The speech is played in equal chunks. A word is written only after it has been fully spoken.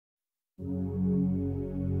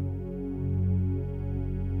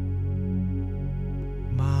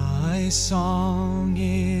My song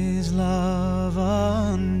is love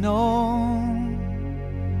unknown,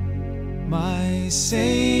 my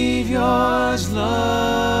Savior's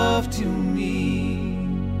love to me,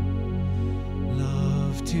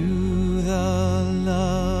 love to the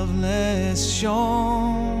loveless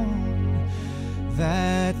shown,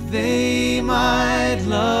 that they might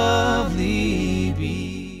lovely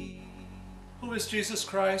be. Who is Jesus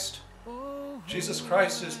Christ? Jesus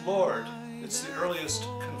Christ is Lord. It's the earliest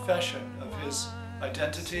confession of his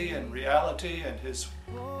identity and reality and his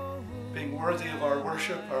being worthy of our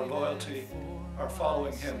worship, our loyalty, our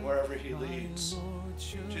following him wherever he leads.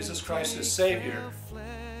 Jesus Christ is Savior.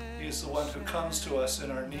 He is the one who comes to us in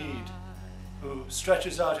our need, who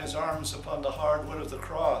stretches out his arms upon the hard wood of the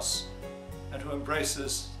cross, and who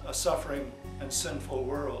embraces a suffering and sinful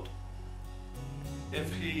world.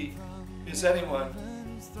 If he is anyone,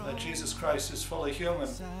 then Jesus Christ is fully human,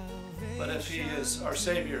 but if he is our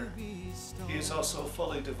Savior, he is also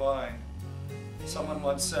fully divine. Someone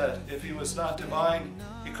once said, if he was not divine,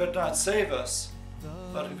 he could not save us,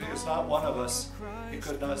 but if he is not one of us, he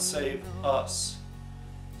could not save us.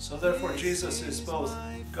 So therefore Jesus is both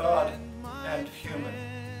God and human.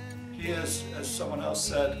 He is, as someone else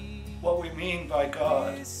said, what we mean by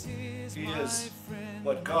God. He is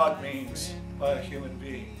what God means by a human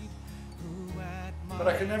being. But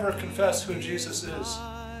I can never confess who Jesus is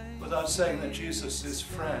without saying that Jesus is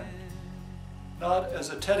friend. Not as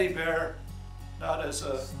a teddy bear, not as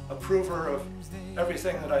a approver of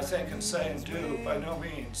everything that I think and say and do, by no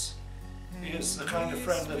means. He is the kind of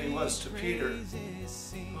friend that he was to Peter,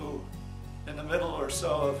 who in the middle or so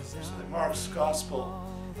of Mark's Gospel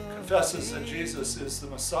confesses that Jesus is the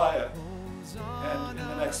Messiah, and in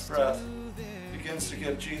the next breath begins to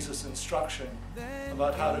give Jesus instruction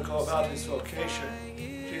about how to go about his vocation.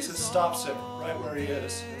 Jesus stops him right where he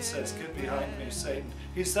is and says, "Get behind me, Satan."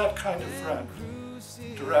 He's that kind of friend.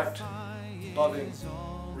 Direct, loving,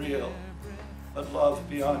 real, but love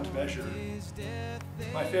beyond measure.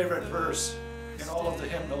 My favorite verse in all of the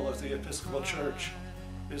hymnal of the Episcopal Church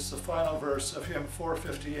is the final verse of hymn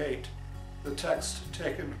 458, the text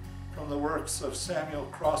taken from the works of Samuel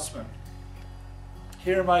Crossman.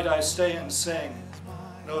 Here might I stay and sing,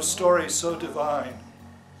 no story so divine.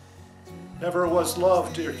 Never was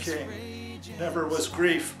love, dear King, never was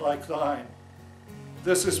grief like thine.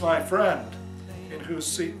 This is my friend, in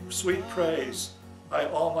whose sweet praise I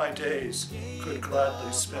all my days could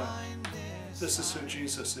gladly spend. This is who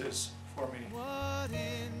Jesus is for me. What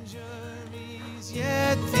injuries,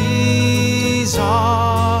 yet these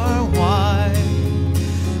are why.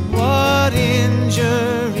 What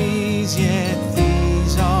injuries, yet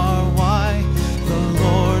these are why the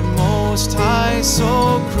Lord Most High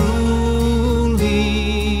so cruelly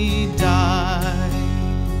dies.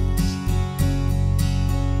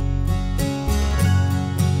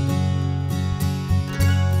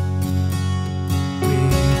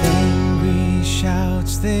 With angry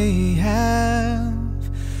shouts they have,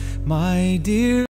 my dear